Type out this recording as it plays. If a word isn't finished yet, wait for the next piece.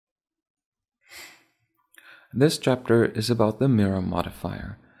This chapter is about the mirror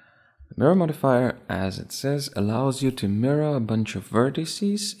modifier. The mirror modifier, as it says, allows you to mirror a bunch of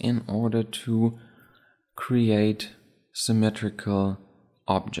vertices in order to create symmetrical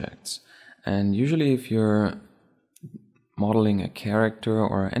objects. And usually if you're modeling a character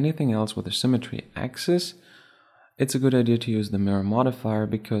or anything else with a symmetry axis, it's a good idea to use the mirror modifier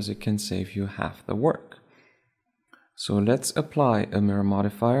because it can save you half the work. So let's apply a mirror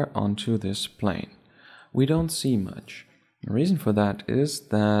modifier onto this plane. We don't see much. The reason for that is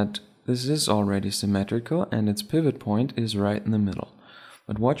that this is already symmetrical and its pivot point is right in the middle.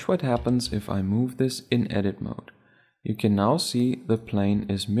 But watch what happens if I move this in edit mode. You can now see the plane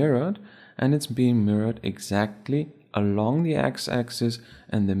is mirrored, and it's being mirrored exactly along the x-axis,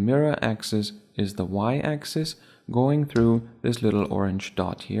 and the mirror axis is the y-axis going through this little orange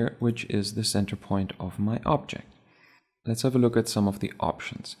dot here, which is the center point of my object. Let's have a look at some of the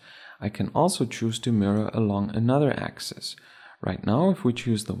options. I can also choose to mirror along another axis. Right now, if we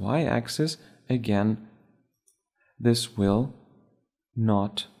choose the y-axis, again, this will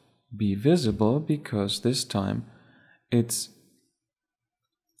not be visible because this time it's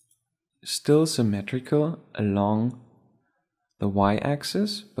still symmetrical along the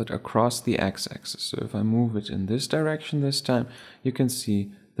y-axis, but across the x-axis. So if I move it in this direction this time, you can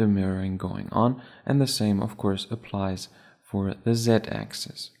see the mirroring going on, and the same, of course, applies for the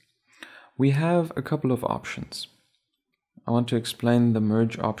z-axis. We have a couple of options. I want to explain the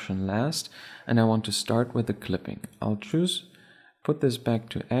merge option last, and I want to start with the clipping. I'll put this back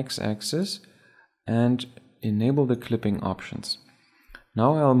to x-axis and enable the clipping options.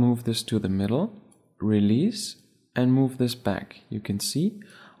 Now I'll move this to the middle, release, and move this back. You can see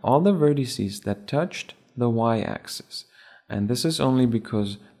all the vertices that touched the y-axis. And this is only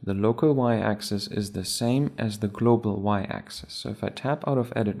because the local y-axis is the same as the global y-axis. So if I tap out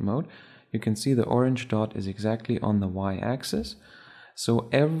of edit mode, you can see the orange dot is exactly on the y-axis. So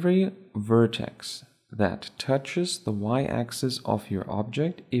every vertex that touches the y-axis of your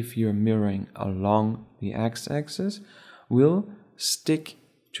object, if you're mirroring along the x-axis, will stick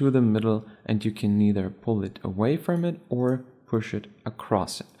to the middle, and you can neither pull it away from it or push it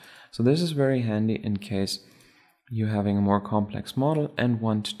across it. So this is very handy in case you're having a more complex model and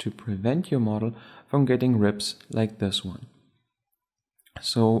want to prevent your model from getting rips like this one.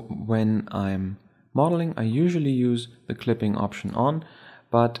 So when I'm modeling, I usually use the clipping option on,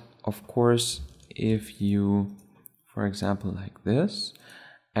 but of course, if you, for example, like this,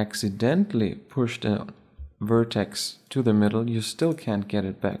 accidentally pushed a vertex to the middle, you still can't get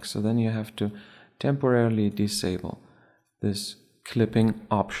it back. So then you have to temporarily disable this clipping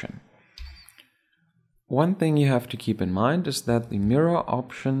option. One thing you have to keep in mind is that the mirror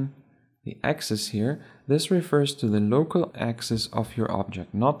option, the axis here, this refers to the local axis of your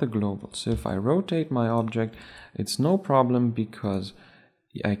object, not the global. So if I rotate my object, it's no problem because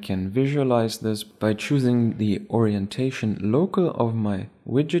I can visualize this by choosing the orientation local of my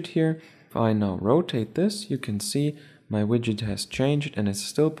widget here. If I now rotate this, you can see my widget has changed and is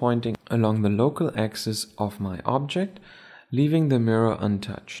still pointing along the local axis of my object, leaving the mirror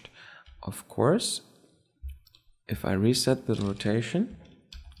untouched. Of course, if I reset the rotation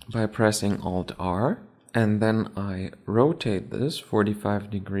by pressing Alt-R, and then I rotate this 45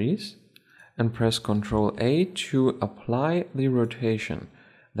 degrees and press Ctrl-A to apply the rotation,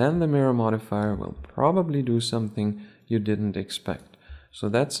 then the mirror modifier will probably do something you didn't expect. So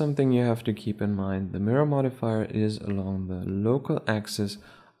that's something you have to keep in mind. The mirror modifier is along the local axis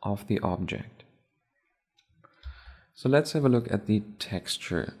of the object. So let's have a look at the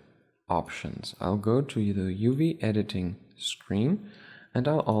texture options. I'll go to the UV editing screen, and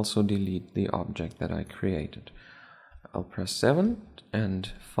I'll also delete the object that I created. I'll press 7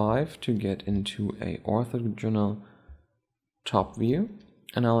 and 5 to get into a orthogonal top view,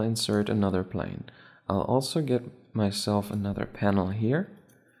 and I'll insert another plane. I'll also get myself another panel here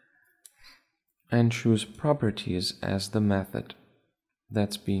and choose properties as the method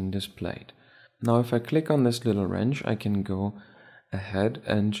that's being displayed. Now if I click on this little wrench, I can go ahead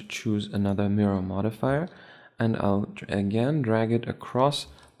and choose another mirror modifier, and I'll again drag it across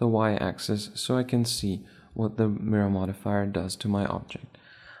the y-axis so I can see what the mirror modifier does to my object.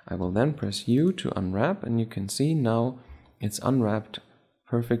 I will then press U to unwrap, and you can see now it's unwrapped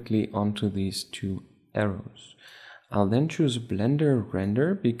perfectly onto these two arrows. I'll then choose Blender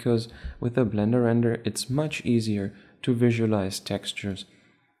Render because with a Blender Render it's much easier to visualize textures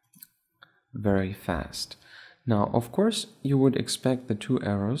very fast. Now, of course, you would expect the two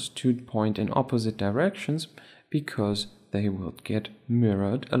arrows to point in opposite directions because they will get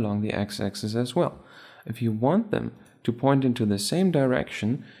mirrored along the x-axis as well. If you want them to point into the same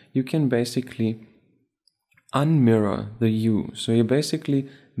direction, you can basically unmirror the U. So you're basically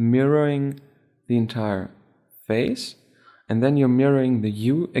mirroring the entire face, and then you're mirroring the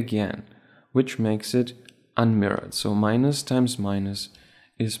U again, which makes it unmirrored. So minus times minus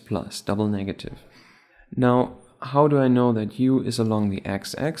is plus, double negative. Now, how do I know that U is along the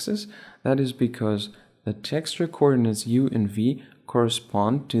x-axis? That is because the texture coordinates U and V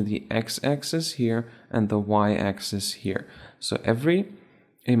correspond to the x-axis here and the y-axis here. So every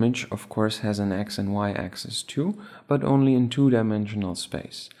image, of course, has an x and y-axis too, but only in two-dimensional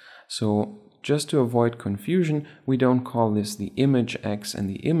space. So just to avoid confusion, we don't call this the image x and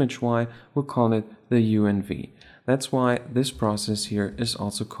the image y, we'll call it the U and V. That's why this process here is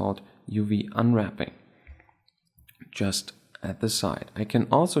also called UV unwrapping. Just at the side. I can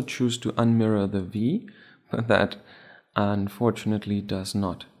also choose to unmirror the V, but that unfortunately does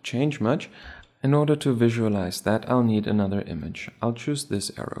not change much. In order to visualize that, I'll need another image. I'll choose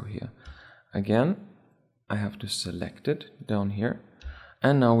this arrow here. Again, I have to select it down here,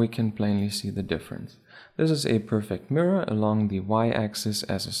 and now we can plainly see the difference. This is a perfect mirror along the y-axis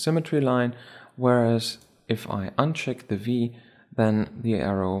as a symmetry line, whereas if I uncheck the V, then the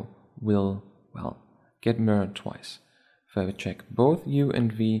arrow will, well, get mirrored twice. If I check both U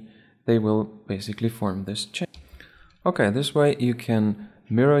and V, they will basically form this chain. Okay, this way you can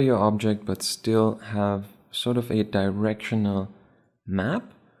mirror your object but still have sort of a directional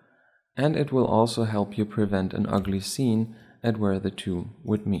map, and it will also help you prevent an ugly scene at where the two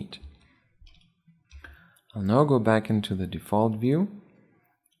would meet. I'll now go back into the default view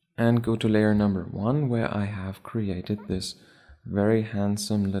and go to layer number 1, where I have created this very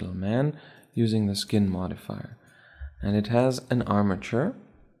handsome little man using the skin modifier. And it has an armature,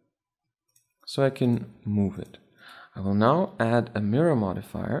 so I can move it. I will now add a mirror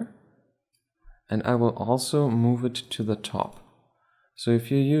modifier, and I will also move it to the top. So if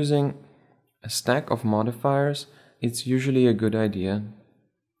you're using a stack of modifiers, it's usually a good idea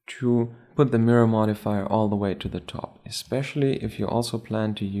to put the mirror modifier all the way to the top, especially if you also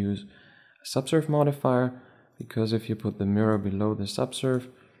plan to use a subsurf modifier, because if you put the mirror below the subsurf,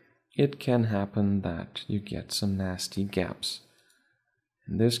 it can happen that you get some nasty gaps.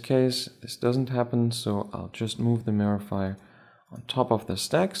 In this case, this doesn't happen, so I'll just move the modifier on top of the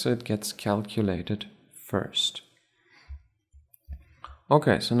stack so it gets calculated first.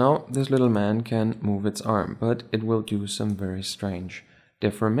 Okay, so now this little man can move its arm, but it will do some very strange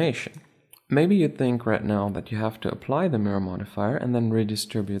deformation. Maybe you think right now that you have to apply the mirror modifier and then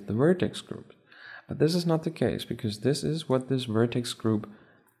redistribute the vertex group. But this is not the case, because this is what this vertex group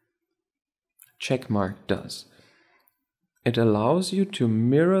checkmark does. It allows you to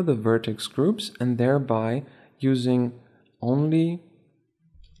mirror the vertex groups and thereby using only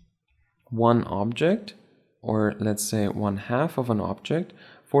one object, or let's say 1/2 of an object,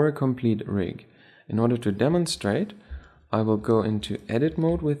 for a complete rig. In order to demonstrate, I will go into edit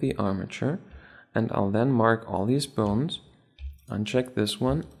mode with the armature, and I'll then mark all these bones, uncheck this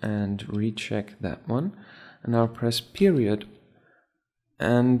one and recheck that one, and I'll press period,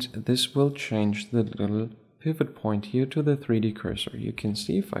 and this will change the little pivot point here to the 3D cursor. You can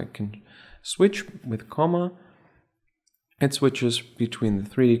see if I can switch with comma, it switches between the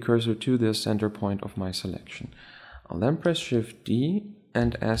 3D cursor to the center point of my selection. I'll then press Shift D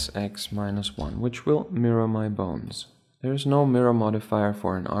and SX-1, which will mirror my bones. There's no mirror modifier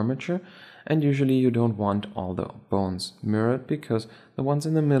for an armature, and usually you don't want all the bones mirrored because the ones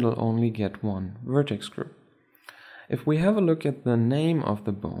in the middle only get one vertex group. If we have a look at the name of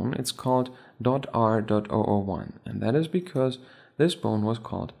the bone, it's called .r.001, and that is because this bone was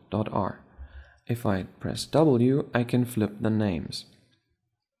called .r. If I press W, I can flip the names.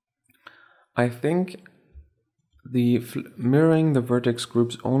 I think the mirroring the vertex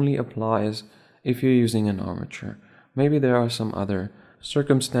groups only applies if you're using an armature. Maybe there are some other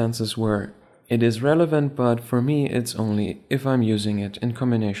circumstances where it is relevant, but for me it's only if I'm using it in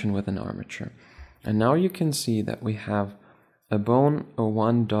combination with an armature. And now you can see that we have a bone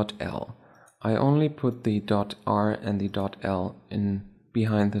O1.L. I only put the .R and the .L in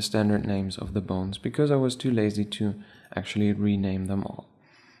behind the standard names of the bones because I was too lazy to actually rename them all.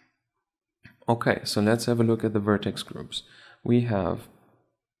 Okay, so let's have a look at the vertex groups. We have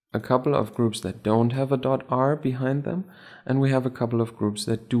a couple of groups that don't have a .R behind them, and we have a couple of groups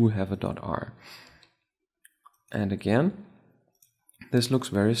that do have a .R. And again, this looks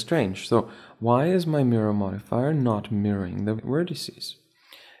very strange. So why is my mirror modifier not mirroring the vertices?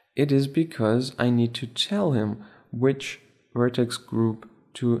 It is because I need to tell him which vertex group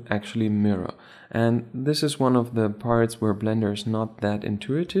to actually mirror. And this is one of the parts where Blender is not that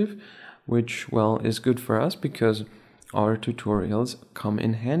intuitive, which, well, is good for us because our tutorials come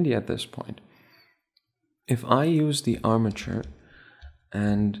in handy at this point. If I use the armature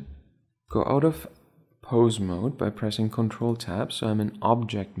and go out of pose mode by pressing Ctrl Tab, so I'm in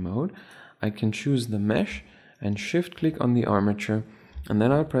object mode, I can choose the mesh and shift click on the armature, and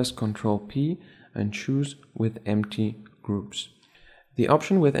then I'll press Ctrl P and choose with empty groups. The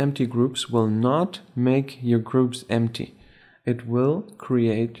option with empty groups will not make your groups empty. It will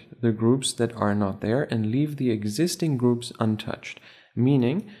create the groups that are not there and leave the existing groups untouched,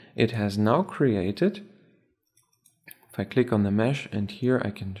 meaning it has now created, if I click on the mesh, and here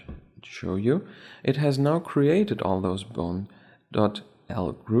I can show you, it has now created all those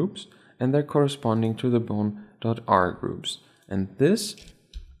bone.L groups, and they're corresponding to the bone.R groups. And this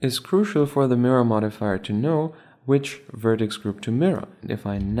is crucial for the mirror modifier to know which vertex group to mirror. And if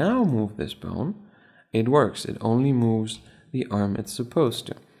I now move this bone, it works. It only moves the arm it's supposed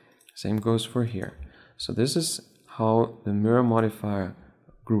to. Same goes for here. So this is how the mirror modifier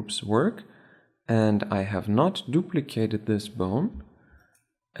groups work. And I have not duplicated this bone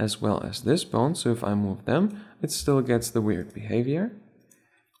as well as this bone. So if I move them, it still gets the weird behavior.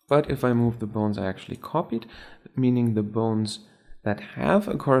 But if I move the bones I actually copied, meaning the bones that have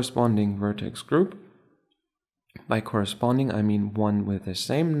a corresponding vertex group, by corresponding I mean one with the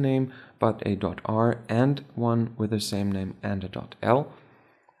same name but a .R and one with the same name and a .L,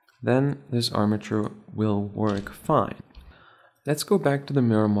 then this armature will work fine. Let's go back to the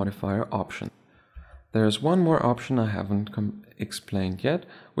mirror modifier option. There's one more option I haven't explained yet,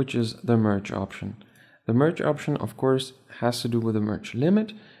 which is the merge option. The merge option, of course, has to do with the merge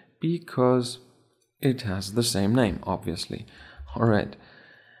limit because it has the same name, obviously. Alright,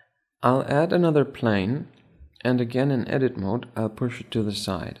 I'll add another plane, and again in edit mode I'll push it to the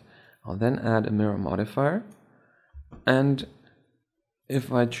side. I'll then add a mirror modifier, and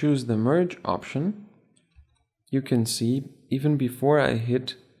if I choose the merge option, you can see even before I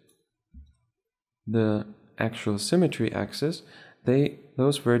hit the actual symmetry axis,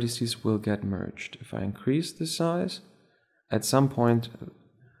 those vertices will get merged. If I increase the size, at some point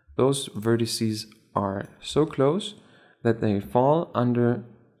those vertices are so close that they fall under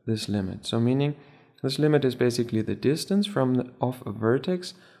this limit. So meaning this limit is basically the distance of a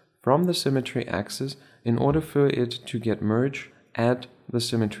vertex from the symmetry axis in order for it to get merged at the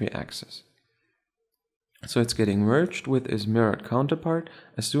symmetry axis. So it's getting merged with its mirrored counterpart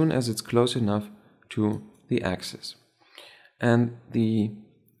as soon as it's close enough to the axis. And the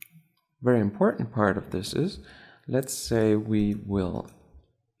very important part of this is, let's say we will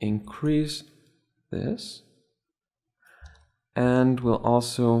increase this, and we'll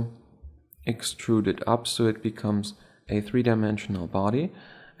also extrude it up so it becomes a three-dimensional body.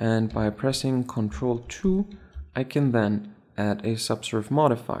 And by pressing Ctrl 2, I can then add a subsurf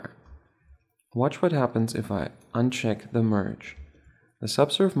modifier. Watch what happens if I uncheck the merge. The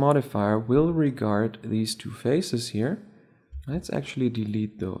subsurf modifier will regard these two faces here. Let's actually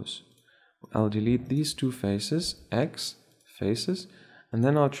delete those. I'll delete these two faces, X faces, and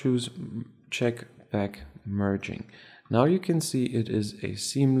then I'll choose check back merging. Now you can see it is a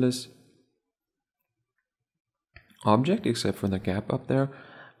seamless object except for the gap up there.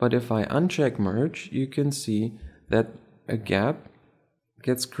 But if I uncheck merge, you can see that a gap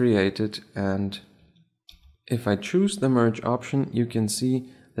gets created, and if I choose the merge option, you can see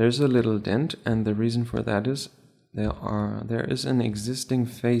there's a little dent, and the reason for that is there is an existing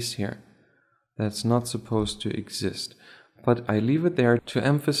face here that's not supposed to exist. But I leave it there to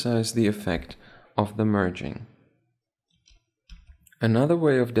emphasize the effect of the merging. Another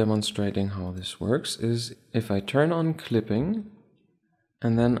way of demonstrating how this works is if I turn on clipping,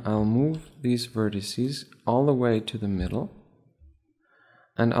 and then I'll move these vertices all the way to the middle,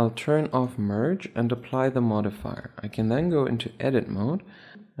 and I'll turn off merge and apply the modifier. I can then go into edit mode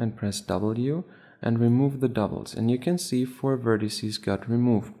and press W and remove the doubles, and you can see 4 vertices got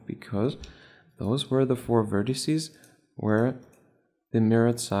removed because those were the 4 vertices where the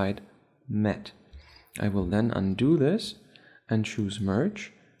mirrored side met. I will then undo this and choose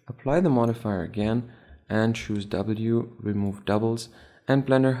merge, apply the modifier again, and choose W, remove doubles, and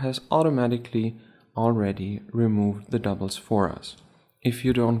Blender has automatically already removed the doubles for us. If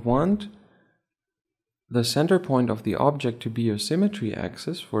you don't want the center point of the object to be your symmetry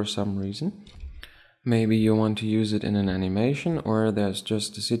axis for some reason, maybe you want to use it in an animation, or there's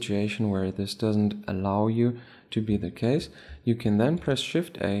just a situation where this doesn't allow you to be the case, you can then press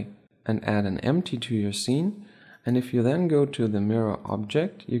Shift A and add an empty to your scene. And if you then go to the mirror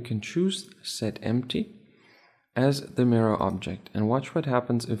object, you can choose Set Empty as the mirror object. And watch what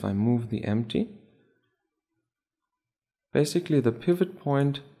happens if I move the empty. Basically, the pivot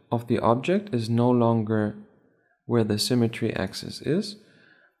point of the object is no longer where the symmetry axis is.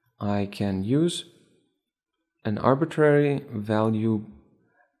 I can use an arbitrary value,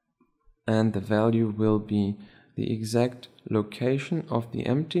 and the value will be the exact location of the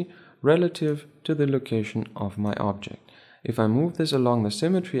empty relative to the location of my object. If I move this along the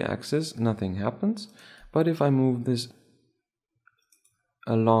symmetry axis, nothing happens, but if I move this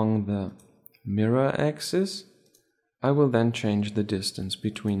along the mirror axis, I will then change the distance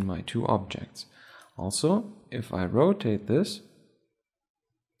between my two objects. Also, if I rotate this,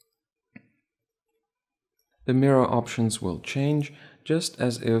 the mirror options will change, just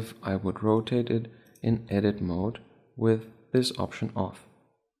as if I would rotate it in edit mode with this option off.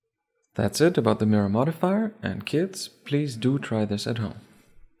 That's it about the mirror modifier, and kids, please do try this at home.